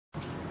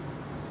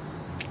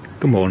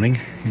Good morning,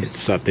 it's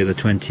Saturday the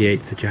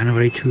 28th of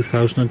January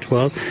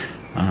 2012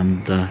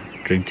 and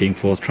Dream Team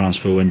 4th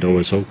transfer window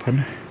is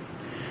open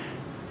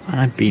and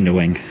I'm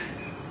Beanoing,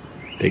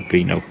 big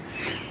Beano,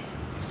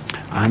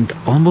 and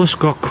almost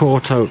got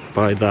caught out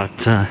by that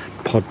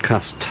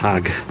podcast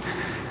tag.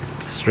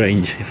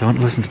 Strange, if I want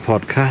to listen to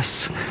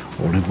podcasts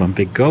all in one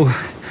big go,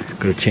 I've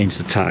got to change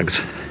the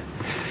tags.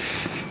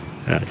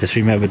 Just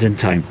remembered in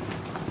time.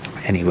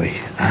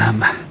 Anyway,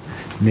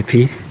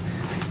 nippy,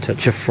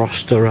 touch of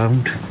frost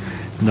around,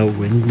 no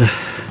wind,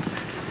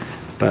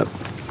 but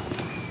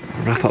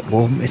wrap up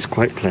warm, it's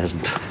quite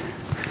pleasant.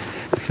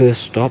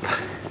 First stop,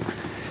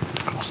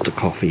 Costa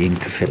Coffee in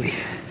Caerphilly.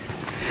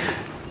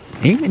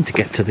 Aiming to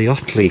get to the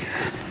Otley.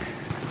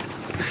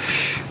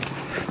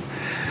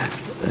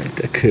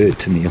 It occurred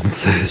to me on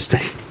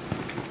Thursday.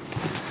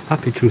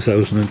 Happy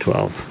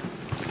 2012.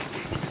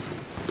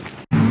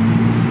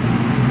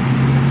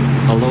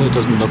 Although it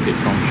doesn't look it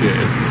from here,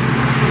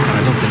 and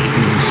I don't think you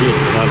can even see it,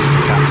 but that is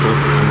the castle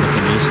I'm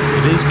looking east.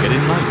 It is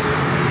getting light.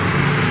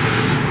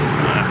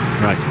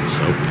 Right,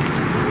 so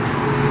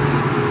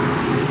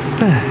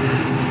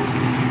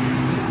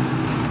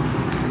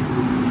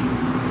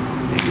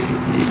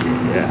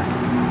yeah,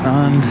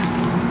 and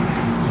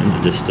in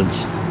the distance,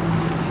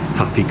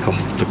 happy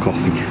Costa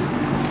Coffee.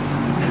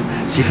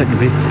 See if I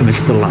can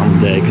miss the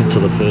lamb egg to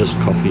the first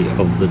coffee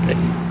of the day.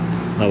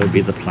 That would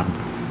be the plan.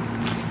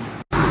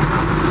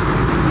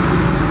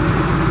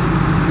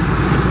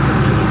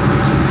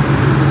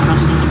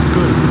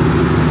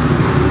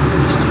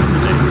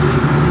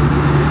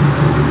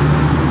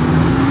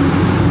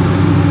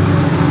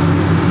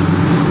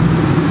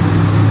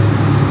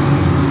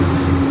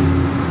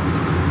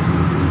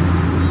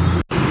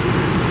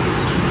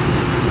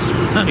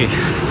 Okay.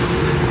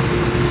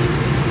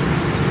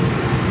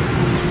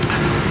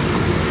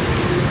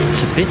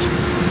 It's a bit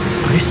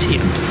icy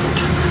underfoot,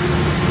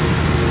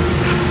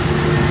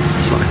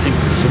 so I think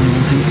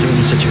someone thinks doing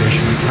a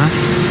situation like that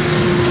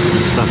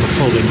needs to have a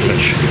full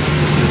English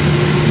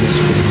in the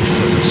school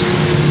terms.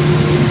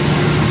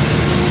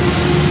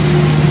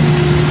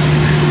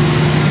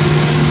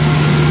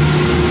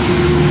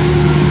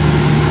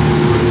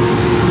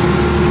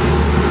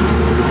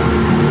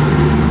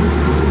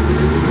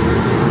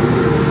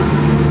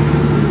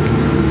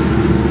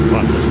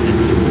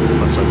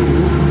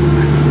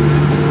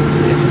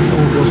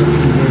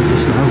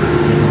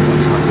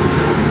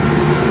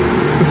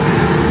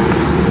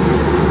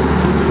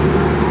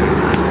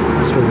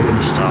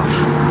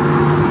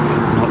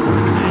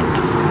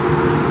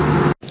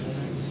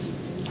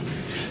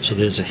 So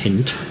there's a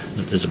hint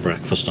that there's a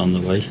breakfast on the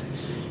way,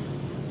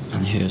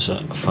 and here's a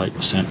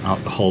 5%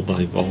 alcohol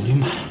by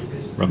volume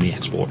rummy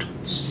export,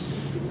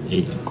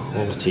 a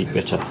quality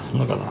bitter.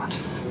 Look at that.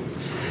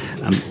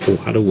 And oh,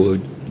 had a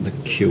word, the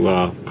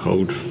QR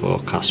code for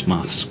cast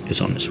mask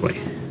is on its way.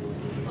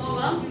 Oh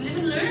well,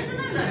 you live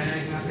and learn,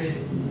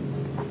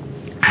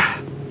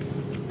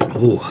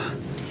 Oh,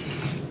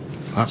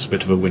 that's a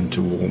bit of a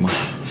winter warmer.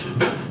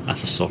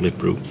 That's a solid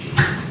brew.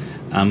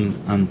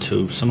 And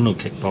to someone who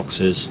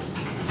kickboxes,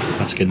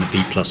 asking the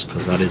B plus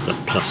because that is a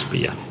plus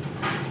beer.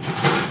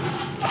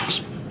 Thanks.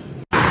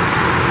 And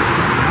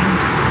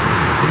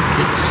I think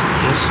it's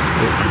just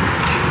open.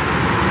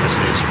 Yes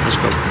it is. Let's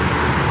go.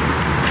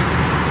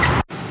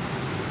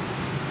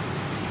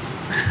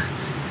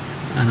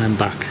 And I'm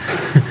back.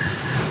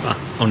 Well,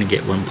 only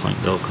get 1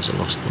 point though because I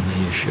lost the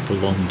mayorship a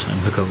long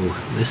time ago.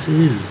 This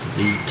is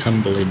the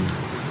Tumble in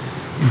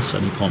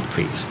sunny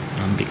Ponty,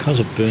 and because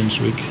of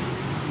Burnswick,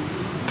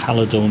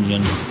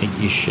 Caledonian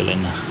 80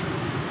 shilling.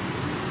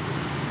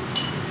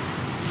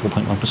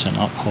 4.1%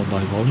 alcohol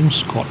by volume,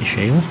 Scottish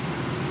ale,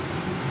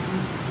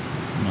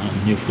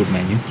 new food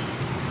menu.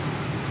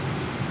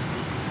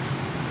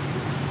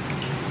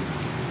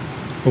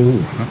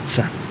 Oh,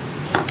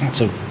 that's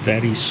a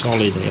very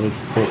solid ale of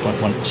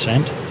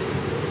 4.1%.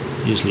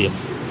 Usually a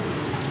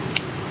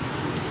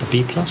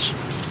B plus.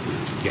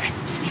 Yeah,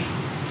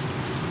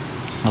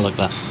 I like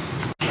that.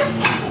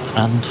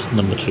 And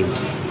number 2,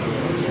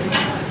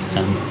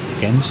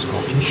 again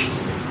Scottish,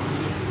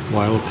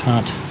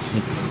 Wildcat.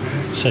 It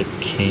said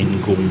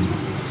Cairngorm,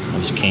 that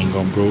was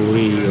Cairngorm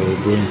Brewery or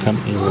Brewing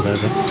Company or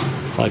whatever.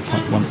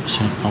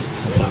 5.1%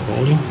 alcohol by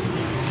volume.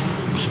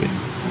 Looks a bit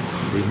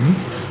creamy.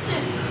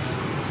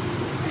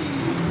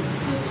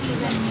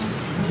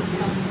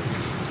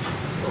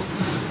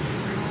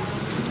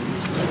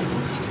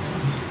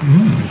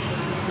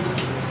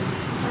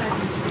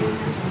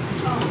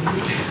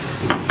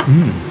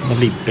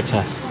 Lovely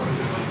bitter,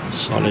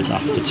 solid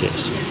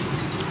aftertaste.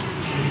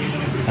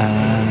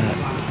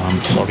 I'm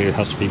sorry, it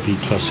has to be B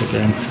plus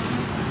again.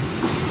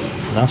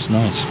 That's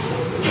nice.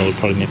 It'll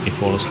probably make me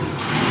fall asleep.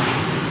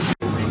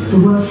 The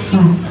world's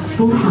first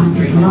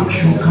full-handed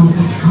luxury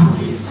compact car.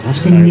 That's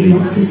the new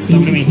Lexus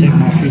don't let me take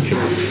my CT. future.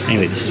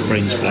 Anyway, this is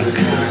Brains Black.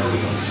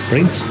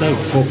 Brain stout,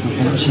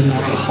 4.1%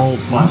 alcohol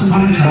by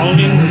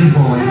volume,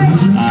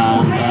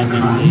 and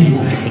I'm in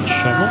Pick and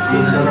Shovel.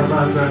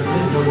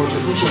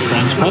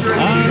 Friends pub,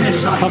 and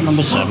it's pub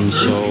number 7,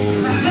 so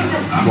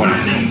what?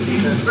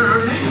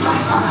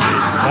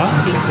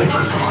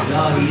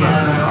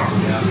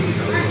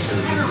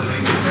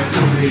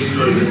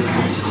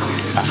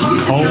 That's a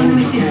cold,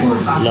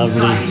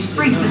 lovely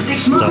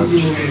stout.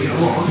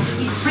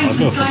 I'll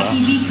go for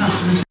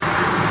that.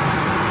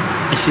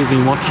 If you've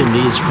been watching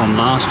these from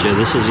last year,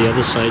 this is the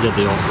other side of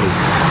the Otley.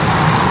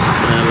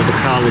 With the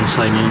Carlin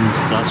sign in,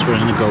 that's where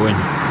I'm going to go in.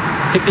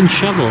 Pick and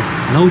Shovel,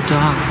 no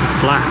dark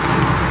black.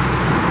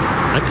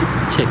 I could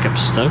take up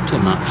stout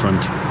on that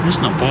front. It's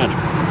not bad.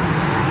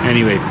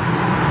 Anyway,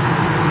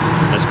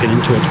 let's get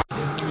into it.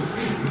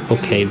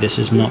 Okay, this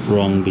is not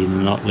wrong being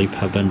an Otley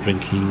pub and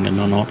drinking a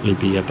non-Otley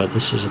beer, but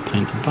this is a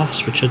pint of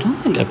Bass, which I don't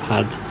think I've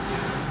had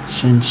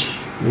since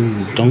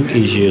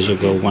donkeys years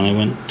ago when I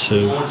went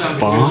to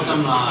Bath.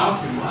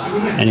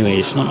 Anyway,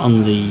 it's not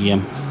on the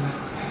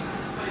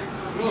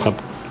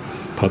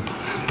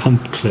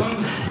pump clip.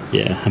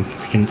 Yeah, I'm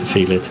beginning to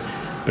feel it,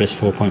 but it's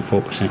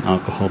 4.4%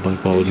 alcohol by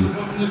volume.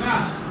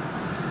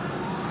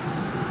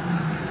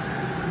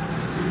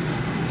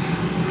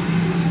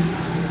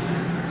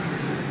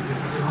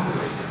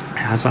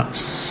 It has that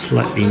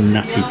slightly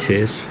nutty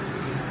taste,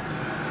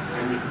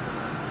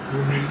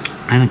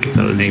 and I give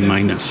that an A-.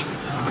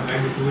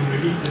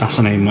 That's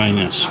an A-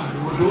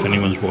 if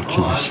anyone's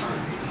watching this.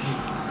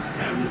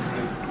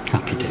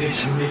 Happy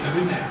days.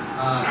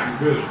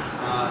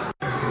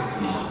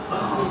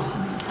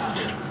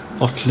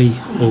 Otley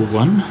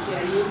 01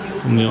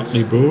 from the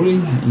Otley Brewery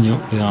in the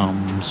Otley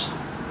Arms.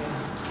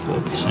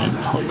 4%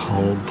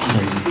 alcohol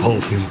by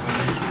volume,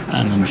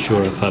 and I'm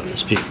sure I've had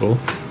this before.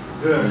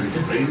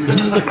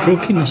 The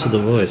croakiness of the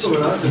voice.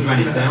 That's the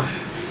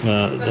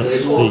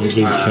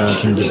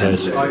recharging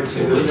device.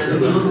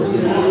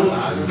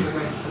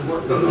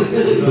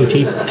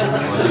 Fruity,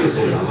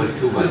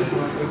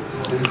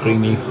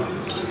 creamy,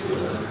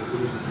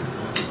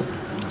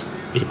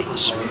 B+.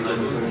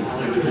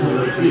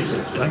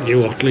 Thank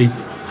you, Otley.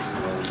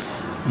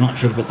 I'm not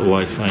sure about the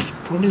Wi-Fi.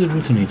 Probably the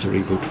router needs a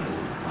reboot.